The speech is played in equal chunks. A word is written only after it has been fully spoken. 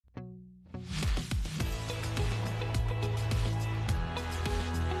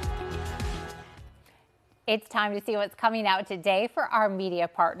It's time to see what's coming out today for our media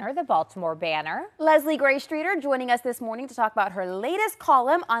partner, the Baltimore Banner. Leslie Gray Streeter joining us this morning to talk about her latest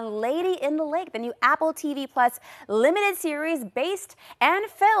column on Lady in the Lake, the new Apple TV Plus limited series based and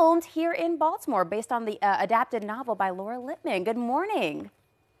filmed here in Baltimore, based on the adapted novel by Laura Lippman. Good morning.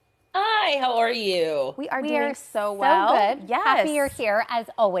 Hi, how are you? We are doing so well. So good. Yes. Happy you're here, as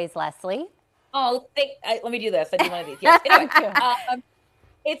always, Leslie. Oh, let me do this. I do one of these. Yes. Anyway,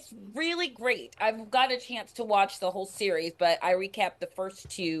 it's really great. I've got a chance to watch the whole series, but I recapped the first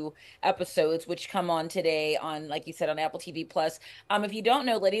 2 episodes, which come on today on, like you said, on Apple TV Plus. If you don't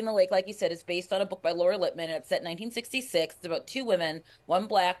know, Lady in the Lake, like you said, is based on a book by Laura Lippman, and it's set in 1966. It's about 2 women, one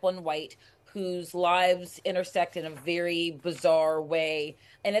black, one white, whose lives intersect in a very bizarre way.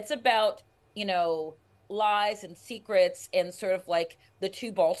 And it's about, lies and secrets and sort of like the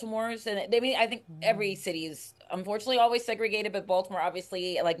 2 Baltimores. And I think every city is unfortunately always segregated, but Baltimore,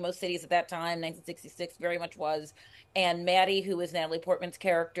 obviously, like most cities at that time, 1966 very much was. And Maddie, who is Natalie Portman's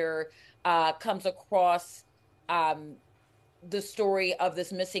character, comes across the story of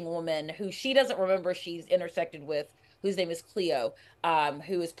this missing woman who she doesn't remember she's intersected with, whose name is Cleo,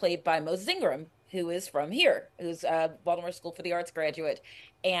 who is played by Moses Ingram, who is from here, who's a Baltimore School for the Arts graduate.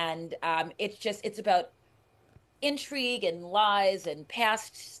 And it's about intrigue and lies and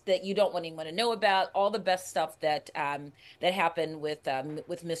past that you don't want anyone to know about, all the best stuff that happened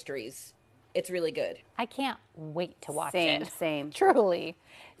with mysteries. It's really good. I can't wait to watch it. Same. Truly.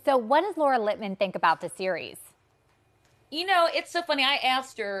 So what does Laura Lippman think about the series? It's so funny. I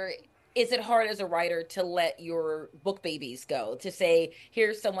asked her, is it hard as a writer to let your book babies go, to say,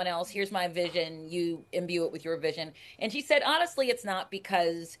 here's someone else, here's my vision, you imbue it with your vision? And she said, honestly, it's not,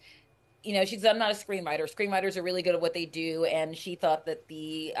 because she said, I'm not a screenwriter. Screenwriters are really good at what they do. And she thought that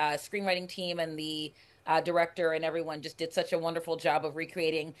the screenwriting team and the director and everyone just did such a wonderful job of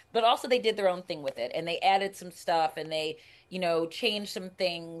recreating, but also they did their own thing with it. And they added some stuff and they, changed some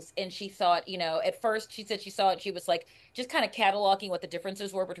things. And she thought, at first she said she saw it, she was like just kind of cataloging what the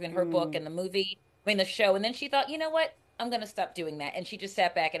differences were between her book and the show. And then she thought, you know what? I'm going to stop doing that. And she just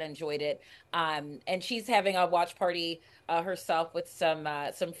sat back and enjoyed it. And she's having a watch party herself with some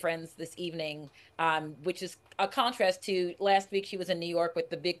friends this evening, which is a contrast to last week. She was in New York with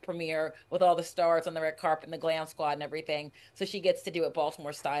the big premiere with all the stars on the red carpet and the glam squad and everything. So she gets to do it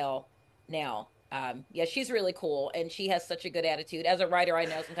Baltimore style now. She's really cool. And she has such a good attitude. As a writer, I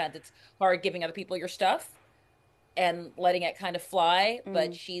know sometimes it's hard giving other people your stuff and letting it kind of fly,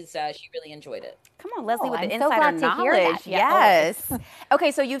 but she really enjoyed it. Come on, Leslie, with the I'm so insider glad to hear knowledge. that. Yes.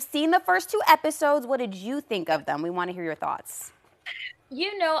 Okay, so you've seen the first 2 episodes. What did you think of them? We want to hear your thoughts.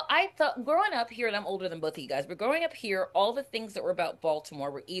 I thought growing up here, and I'm older than both of you guys, but growing up here, all the things that were about Baltimore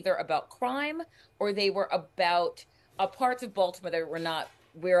were either about crime or they were about parts of Baltimore that were not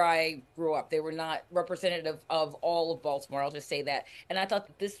where I grew up. They were not representative of all of Baltimore. I'll just say that. And I thought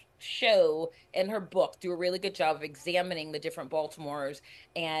that this show and her book do a really good job of examining the different Baltimores.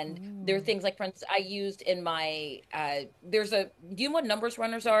 And there are things like, for instance, I used in my, do you know what numbers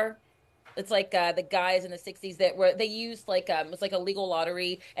runners are? It's like the guys in the 60s where they used it was like a legal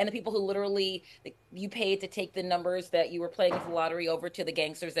lottery, and the people who literally, you paid to take the numbers that you were playing with the lottery over to the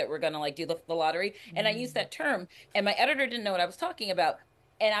gangsters that were going to do the lottery. And I used that term, and my editor didn't know what I was talking about.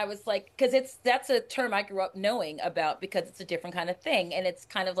 And I was like, because that's a term I grew up knowing about, because it's a different kind of thing. And it's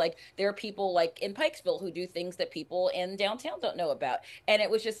kind of like there are people like in Pikesville who do things that people in downtown don't know about. And it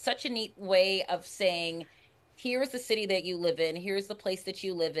was just such a neat way of saying, here's the city that you live in, here's the place that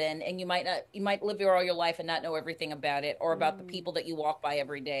you live in, and you might live there all your life and not know everything about it or about the people that you walk by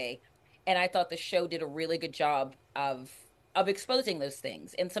every day. And I thought the show did a really good job of exposing those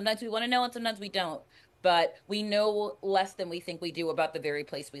things. And sometimes we want to know and sometimes we don't. But we know less than we think we do about the very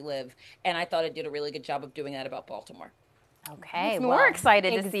place we live. And I thought it did a really good job of doing that about Baltimore. Okay. We're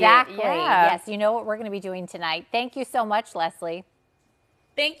excited to see it. Exactly. Yeah. Yes, you know what we're going to be doing tonight. Thank you so much, Leslie.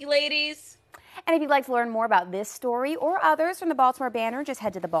 Thank you, ladies. And if you'd like to learn more about this story or others from the Baltimore Banner, just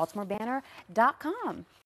head to thebaltimorebanner.com.